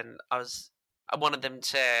approachable, and I wanted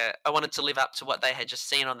to live up to what they had just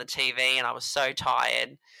seen on the TV, and I was so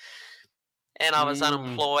tired, and I was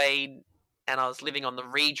unemployed, and I was living on the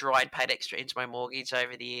redraw. I'd paid extra into my mortgage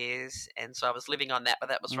over the years, and so I was living on that, but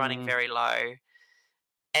that was running very low,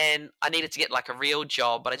 and I needed to get like a real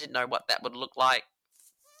job, but I didn't know what that would look like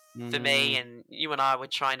for me, and you and I were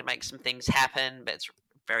trying to make some things happen, but it's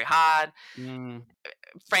very hard.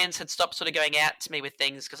 Friends had stopped sort of going out to me with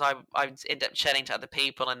things because I end up chatting to other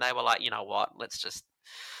people, and they were like, you know what, let's just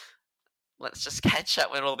catch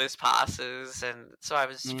up when all this passes. And so I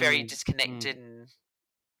was very disconnected, and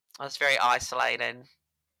I was very isolated,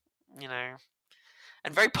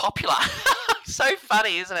 and very popular. So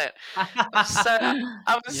funny, isn't it?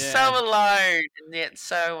 I was so alone, and yet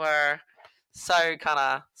so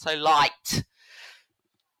liked.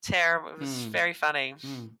 Terrible. It was very funny.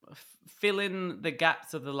 Fill in the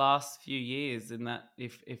gaps of the last few years in that,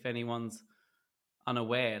 if anyone's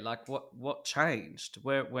unaware, like what changed?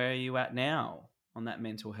 Where are you at now on that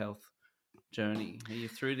mental health journey? Are you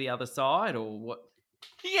through the other side, or what?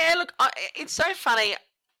 Yeah, look, it's so funny.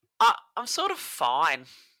 I'm sort of fine.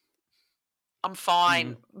 I'm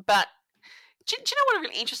fine, but do you know what a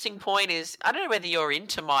really interesting point is? I don't know whether you're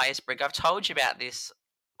into Myers-Briggs. I've told you about this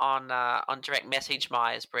on direct message.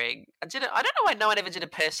 Myers-Briggs. I don't know why no one ever did a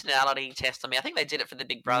personality test on me. I think they did it for the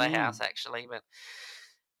Big Brother house, actually, but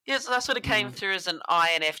yes, I sort of came through as an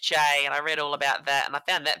INFJ, and I read all about that, and I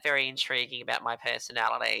found that very intriguing about my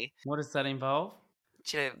personality. What does that involve?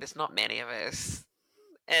 There's not many of us,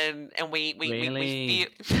 and we Really? feel,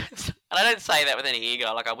 and I don't say that with any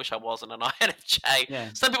ego. Like, I wish I wasn't an INFJ. Yeah.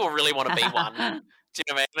 Some people really want to be one. Do you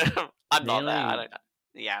know what I mean? I'm not that.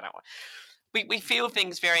 Yeah, I don't want. We feel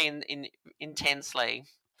things very intensely,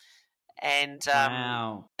 and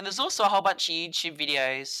Wow. and there's also a whole bunch of YouTube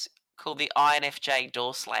videos called the INFJ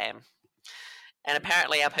Door Slam, and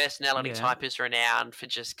apparently our personality Yeah. type is renowned for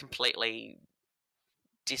just completely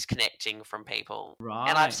disconnecting from people, and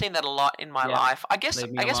I've Right. seen that a lot in my Yep. life. I guess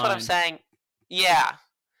Leave me what I'm alone. saying, yeah,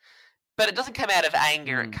 but it doesn't come out of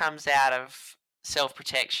anger. It Mm. comes out of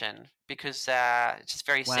self-protection because it's just a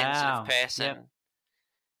very sensitive Wow. person. Yep.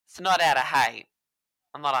 It's not out of hate.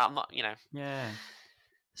 I'm not, Yeah.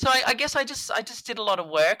 So I guess I just did a lot of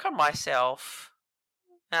work on myself,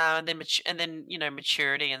 and then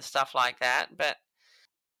maturity and stuff like that. But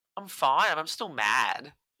I'm fine. I'm still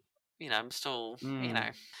mad. I'm still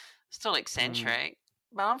Mm. still Mm. eccentric,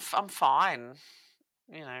 but I'm fine.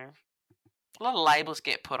 A lot of labels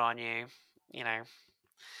get put on you, and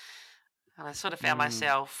I sort of found Mm.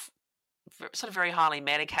 myself sort of very highly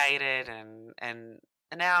medicated, and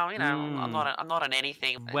now Mm. I'm not on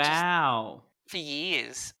anything. Just Wow. for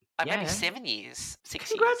years, like maybe Yeah. 7 years, 6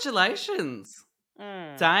 years. Congratulations.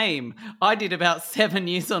 Mm. Same. I did about 7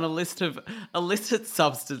 years on a list of illicit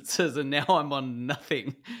substances and now I'm on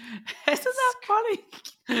nothing. Isn't that funny?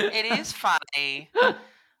 It is funny.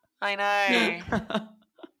 I know.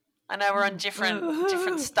 I know we're on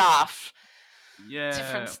different stuff. Different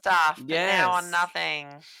Yeah. stuff, but now on Yes.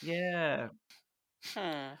 nothing. Yeah.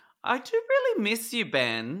 Hmm. I do really miss you,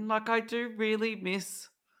 Ben. Like, I do really miss.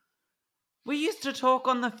 We used to talk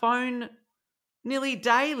on the phone nearly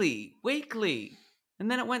daily, weekly, and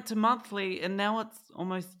then it went to monthly, and now it's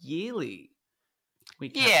almost yearly. We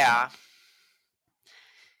catch Yeah. up.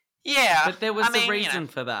 Yeah. But there was I a mean, reason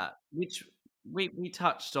for that, which we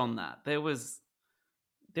touched on that. There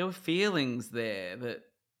were feelings there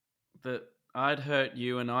that I'd hurt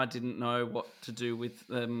you and I didn't know what to do with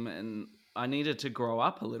them, and I needed to grow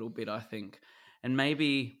up a little bit, I think. And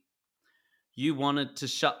maybe you wanted to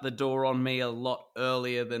shut the door on me a lot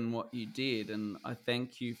earlier than what you did, and I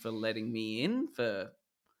thank you for letting me in.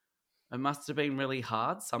 It must have been really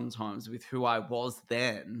hard sometimes with who I was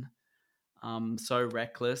then, so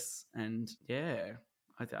reckless, and yeah,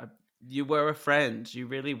 you were a friend. You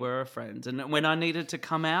really were a friend. And when I needed to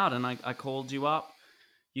come out and I called you up,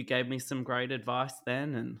 you gave me some great advice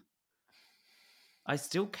then, and I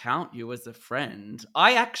still count you as a friend.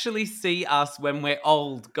 I actually see us when we're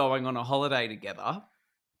old going on a holiday together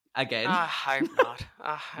again. I hope not.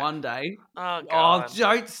 One day. Oh, Oh, God.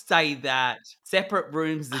 don't say that. Separate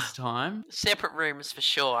rooms this time. Separate rooms for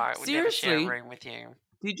sure. I would never share a Seriously, room with you.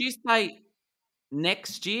 did you say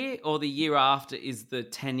next year or the year after is the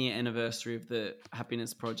 10-year anniversary of the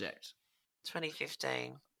Happiness Project?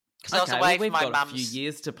 2015. Because I was Okay, away well, from we've my got a few mum's.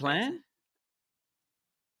 years to plan.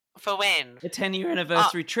 For when? A 10-year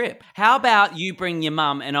anniversary trip. How about you bring your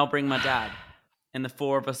mum and I'll bring my dad, and the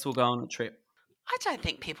four of us will go on a trip? I don't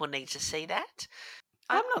think people need to see that.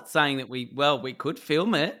 I'm not saying that we could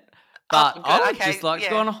film it, but good. I would Okay, just like to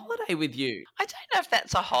go yeah. on a holiday with you. I don't know if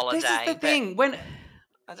that's a holiday. This is the but thing.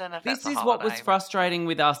 I don't know if This that's a is holiday. what was frustrating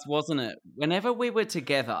with us, wasn't it? Whenever we were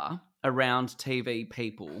together around TV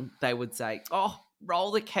people, they would say, "Oh,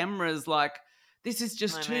 roll the cameras, like this is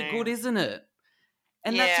just too good, isn't it?"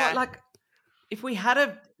 And that's Yeah. what, like, if we had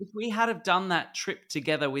have done that trip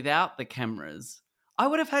together without the cameras, I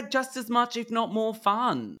would have had just as much, if not more,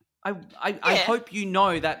 fun. I hope you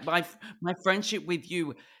know that my friendship with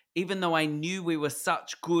you, even though I knew we were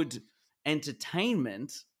such good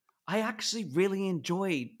entertainment, I actually really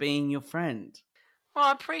enjoyed being your friend. Well,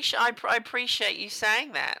 I appreciate you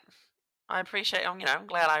saying that. I appreciate. I'm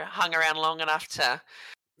glad I hung around long enough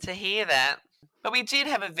to hear that. But we did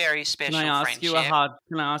have a very special Can I friendship.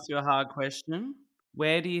 ask you a hard question?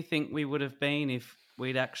 Where do you think we would have been if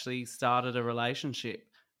we'd actually started a relationship?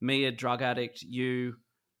 Me, a drug addict, you,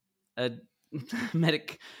 a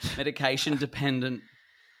medication dependent,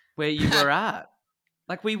 where you were at.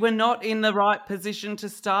 Like, we were not in the right position to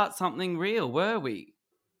start something real, were we?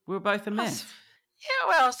 We were both a mess. Yeah,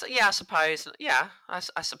 well, yeah, I suppose. Yeah, I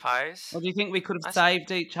suppose. Or do you think we could have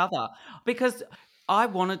saved each other? Because I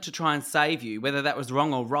wanted to try and save you, whether that was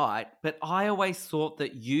wrong or right, but I always thought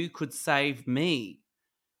that you could save me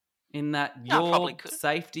in that Yeah, I probably your could.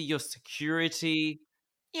 safety, your security.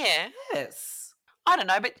 Yeah. Yes. I don't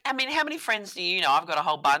know, but I mean, how many friends do you know? I've got a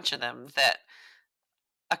whole bunch of them that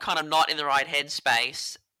are kind of not in the right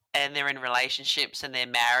headspace, and they're in relationships and they're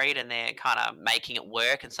married and they're kind of making it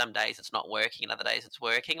work, and some days it's not working and other days it's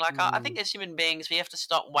working. Like, I think as human beings we have to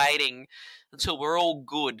stop waiting until we're all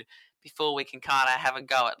good before we can kind of have a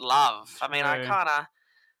go at love. I mean, I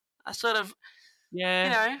sort of,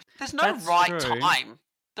 Yeah. there's no right true. time.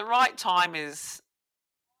 The right time is,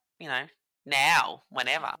 now,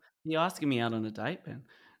 whenever. You're asking me out on a date, Ben.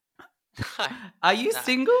 No, Are you no.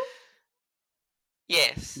 single?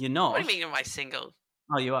 Yes. You're What not? do you mean am I single?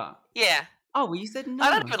 Oh, you are? Yeah. Oh, well, you said no.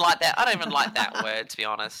 I don't even like that. I don't even like that word, to be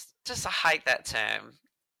honest. Just I hate that term.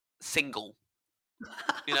 Single.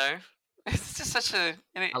 You know? It's just such a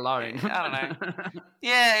Alone. I don't know.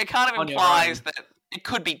 Yeah, it kind of On your implies own. that it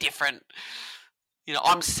could be different. You know,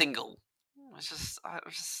 I'm single. I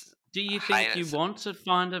Do you hate think you it. want to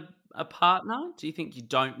find a partner? Do you think you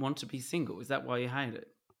don't want to be single? Is that why you hate it?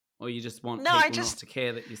 Or you just want No, I people not just to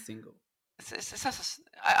care that you're single?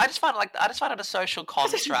 I just find I just find it a social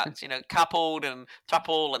construct, you know, coupled and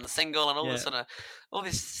throuple and single and all Yeah. this all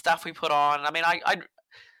this stuff we put on. I mean, I'm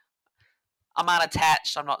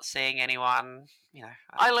unattached. I'm not seeing anyone. You know,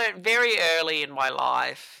 I learned very early in my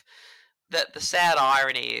life that the sad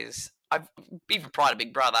irony is, I've even prior to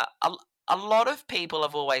Big Brother, a lot of people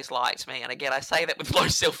have always liked me, and again, I say that with low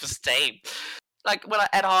self-esteem. Like when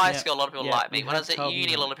at high Yeah, school, a lot of people yeah, liked me. you When I have was at told me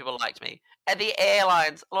uni, a that. lot of people liked me. At the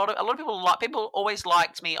airlines, a lot of people always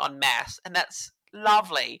liked me en masse, and that's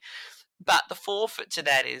lovely. But the forfeit to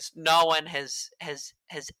that is no one has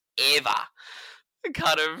ever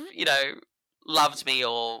kind of, you know, loved me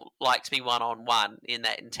or liked me one on one in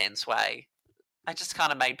that intense way. I just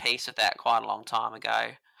kind of made peace with that quite a long time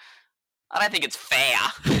ago. I don't think it's fair,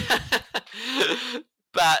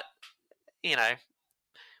 but you know,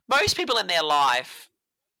 most people in their life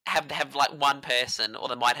have like one person, or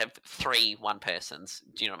they might have three one persons.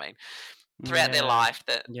 Do you know what I mean? Throughout their Yeah, life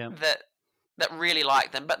yeah. that really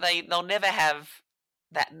like them, but they'll never have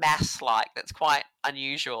that mass like that's quite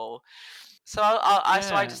unusual. So I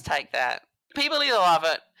Yeah. just take that. People either love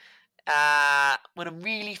it when I'm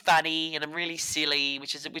really funny and I'm really silly,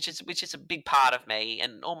 which is a big part of me,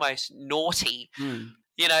 and almost naughty. Mm,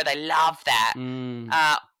 You know, they love that. mm,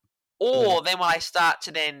 Uh, yeah. or then when I start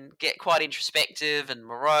to then get quite introspective and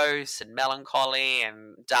morose and melancholy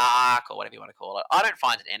and dark, or whatever you want to call it, I don't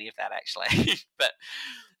find any of that actually. but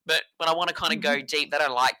when I want to kind of go deep, they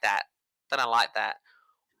don't like that. They don't like that.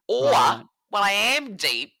 Or Right. when I am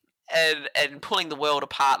deep and pulling the world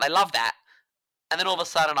apart, they love that. And then all of a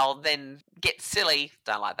sudden I'll then get silly.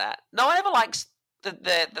 Don't like that. No one ever likes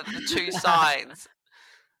the two sides.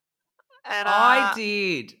 And I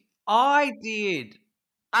did. I did.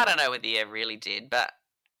 I don't know whether you ever really did, but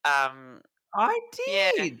I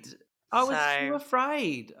yeah. did. I was too So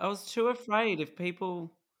afraid. I was too afraid if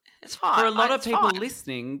people. it's For fine. a lot of It's people fine.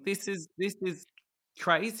 listening, this is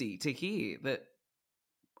crazy to hear that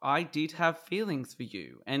I did have feelings for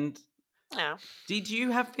you. And Yeah. did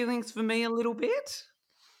you have feelings for me a little bit?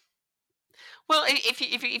 Well,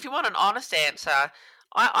 if you want an honest answer,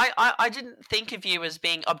 I didn't think of you as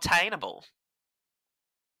being obtainable.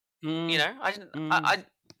 You Mm, know, I didn't. mm.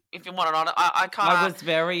 If you want an honest, I I kind of. was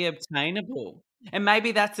very obtainable. And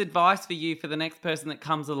maybe that's advice for you for the next person that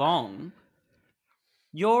comes along.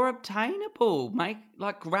 You're obtainable.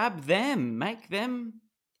 Grab them. Make them.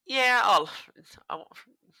 Yeah.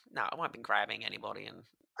 No, I won't be grabbing anybody and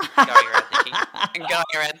going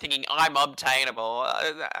around thinking I'm obtainable.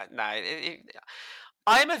 No,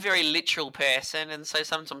 I'm a very literal person, and so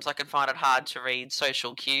sometimes I can find it hard to read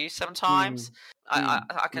social cues. Mm, Sometimes mm,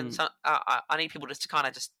 I can. mm. I need people just to kind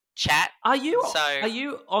of just chat. Are you And so are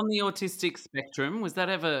you on the autistic spectrum? Was that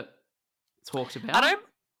ever talked I about? don't.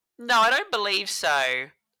 No, I don't believe so.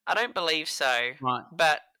 I don't believe so. Right.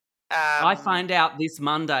 But I find out this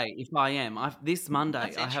Monday if I am. This Monday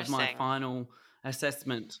that's I have my interesting. final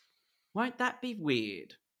assessment. Won't that be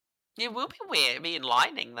weird? It will be weird. It'll be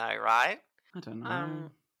enlightening, though, right? I don't know.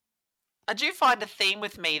 I do find a theme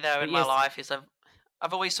with me though But in my yes, life is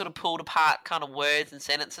I've always sort of pulled apart kind of words and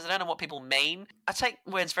sentences. I don't know what people mean. I take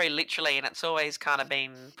words very literally, and it's always kind of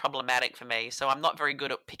been problematic for me. So I'm not very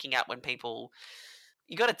good at picking up when people.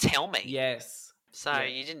 You got to tell me. yes. So Yeah.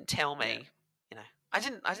 you didn't tell me. Yeah. You know, I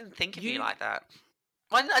didn't think of you You like that.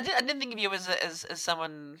 Well, I didn't think of you as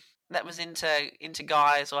someone that was into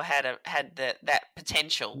guys or had that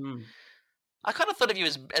potential. mm, I kind of thought of you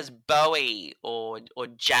as Bowie or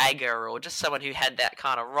Jagger, or just someone who had that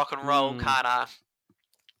kind of rock and roll mm, kind of.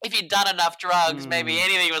 If you'd done enough drugs, maybe mm.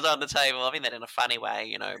 anything was on the table. I mean that in a funny way,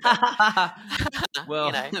 you know. But Well,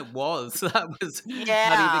 you know, it was. That was.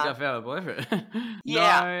 How do you think I yeah, found a boyfriend? No,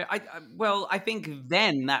 yeah, I think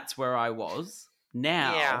then that's where I was.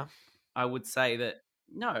 yeah, Now, I would say that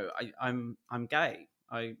no, I'm gay.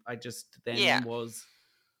 I just yeah, then was.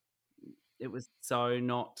 It was so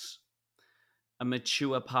not a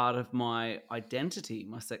mature part of my identity,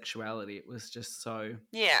 my sexuality. It was just so.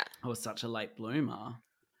 yeah, I was such a late bloomer,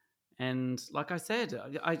 and like I said,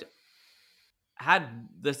 had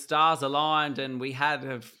the stars aligned and we had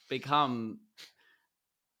have become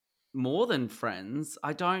more than friends,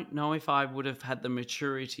 I don't know if I would have had the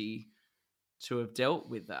maturity to have dealt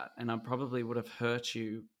with that. And I probably would have hurt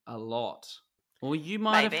you a lot. Or you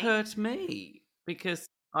might have Maybe. hurt me because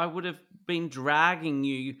I would have been dragging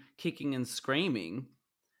you kicking and screaming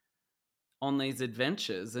on these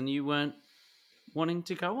adventures and you weren't wanting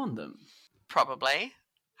to go on them. Probably.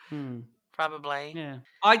 Probably. Yeah.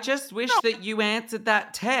 I just wish that you answered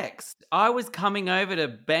that text. I was coming over to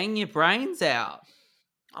bang your brains out.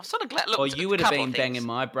 I'm sort of glad. Look, Or a you would have couple been of banging things.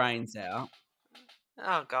 my brains out.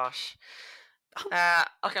 Oh gosh.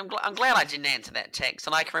 I'm glad I didn't answer that text,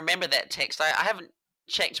 and I can remember that text. I haven't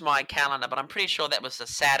checked my calendar, but I'm pretty sure that was a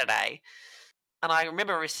Saturday. And I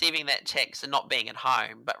remember receiving that text and not being at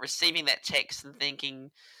home, but receiving that text and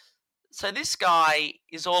thinking, so this guy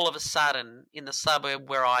is all of a sudden in the suburb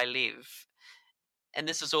where I live, and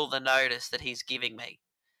this is all the notice that he's giving me.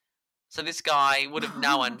 So this guy would have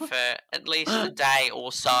known for at least a day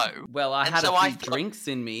or so. Well, I And had so a I few thought- drinks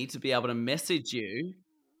in me to be able to message you.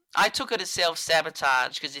 I took it as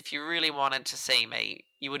self-sabotage because if you really wanted to see me,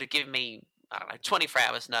 you would have given me, I don't know, 24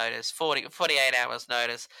 hours notice, 48 hours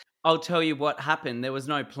notice. I'll tell you what happened. There was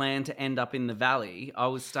no plan to end up in the valley. I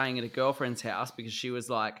was staying at a girlfriend's house because she was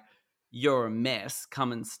like, you're a mess.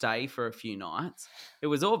 Come and stay for a few nights. It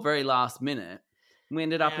was all very last minute. We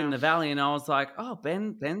ended up in the valley and I was like, oh,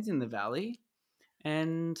 Ben's in the valley.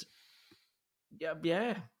 And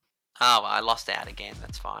yeah. Oh, I lost out again.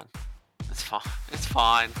 That's fine. It's fine. It's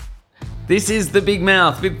fine. This is The Big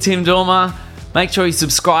Mouth with Tim Dormer. Make sure you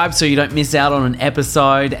subscribe so you don't miss out on an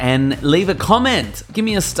episode and leave a comment. Give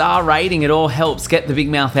me a star rating. It all helps get The Big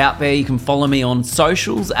Mouth out there. You can follow me on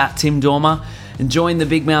socials at Tim Dormer and join the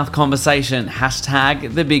Big Mouth conversation.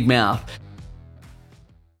 Hashtag The Big Mouth.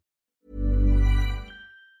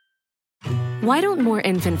 Why don't more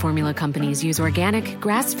infant formula companies use organic,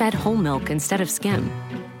 grass-fed whole milk instead of skim?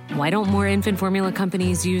 Why don't more infant formula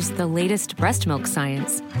companies use the latest breast milk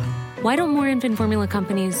science? Why don't more infant formula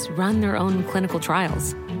companies run their own clinical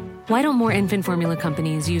trials? Why don't more infant formula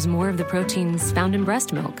companies use more of the proteins found in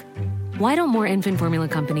breast milk? Why don't more infant formula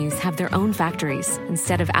companies have their own factories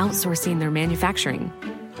instead of outsourcing their manufacturing?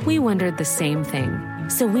 We wondered the same thing.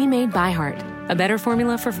 So we made ByHeart, a better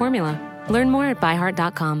formula for formula. Learn more at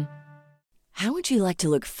byheart.com. How would you like to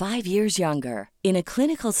look 5 years younger? In a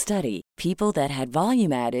clinical study, people that had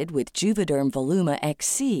volume added with Juvederm Voluma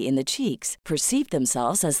XC in the cheeks perceived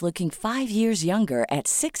themselves as looking 5 years younger at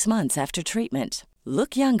 6 months after treatment.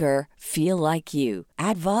 Look younger, feel like you.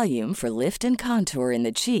 Add volume for lift and contour in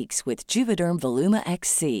the cheeks with Juvederm Voluma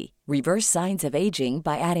XC. Reverse signs of aging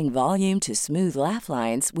by adding volume to smooth laugh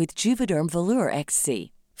lines with Juvederm Volure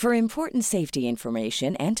XC. For important safety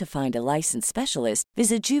information and to find a licensed specialist,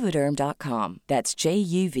 visit Juvederm.com. That's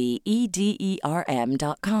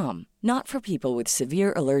JUVEDERM.com. Not for people with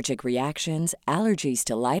severe allergic reactions, allergies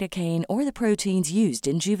to lidocaine, or the proteins used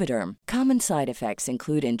in Juvederm. Common side effects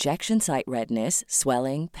include injection site redness,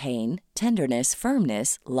 swelling, pain, tenderness,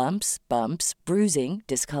 firmness, lumps, bumps, bruising,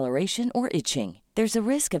 discoloration, or itching. There's a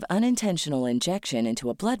risk of unintentional injection into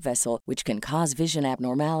a blood vessel, which can cause vision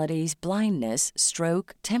abnormalities, blindness,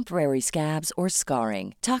 stroke, temporary scabs, or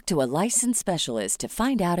scarring. Talk to a licensed specialist to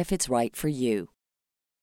find out if it's right for you.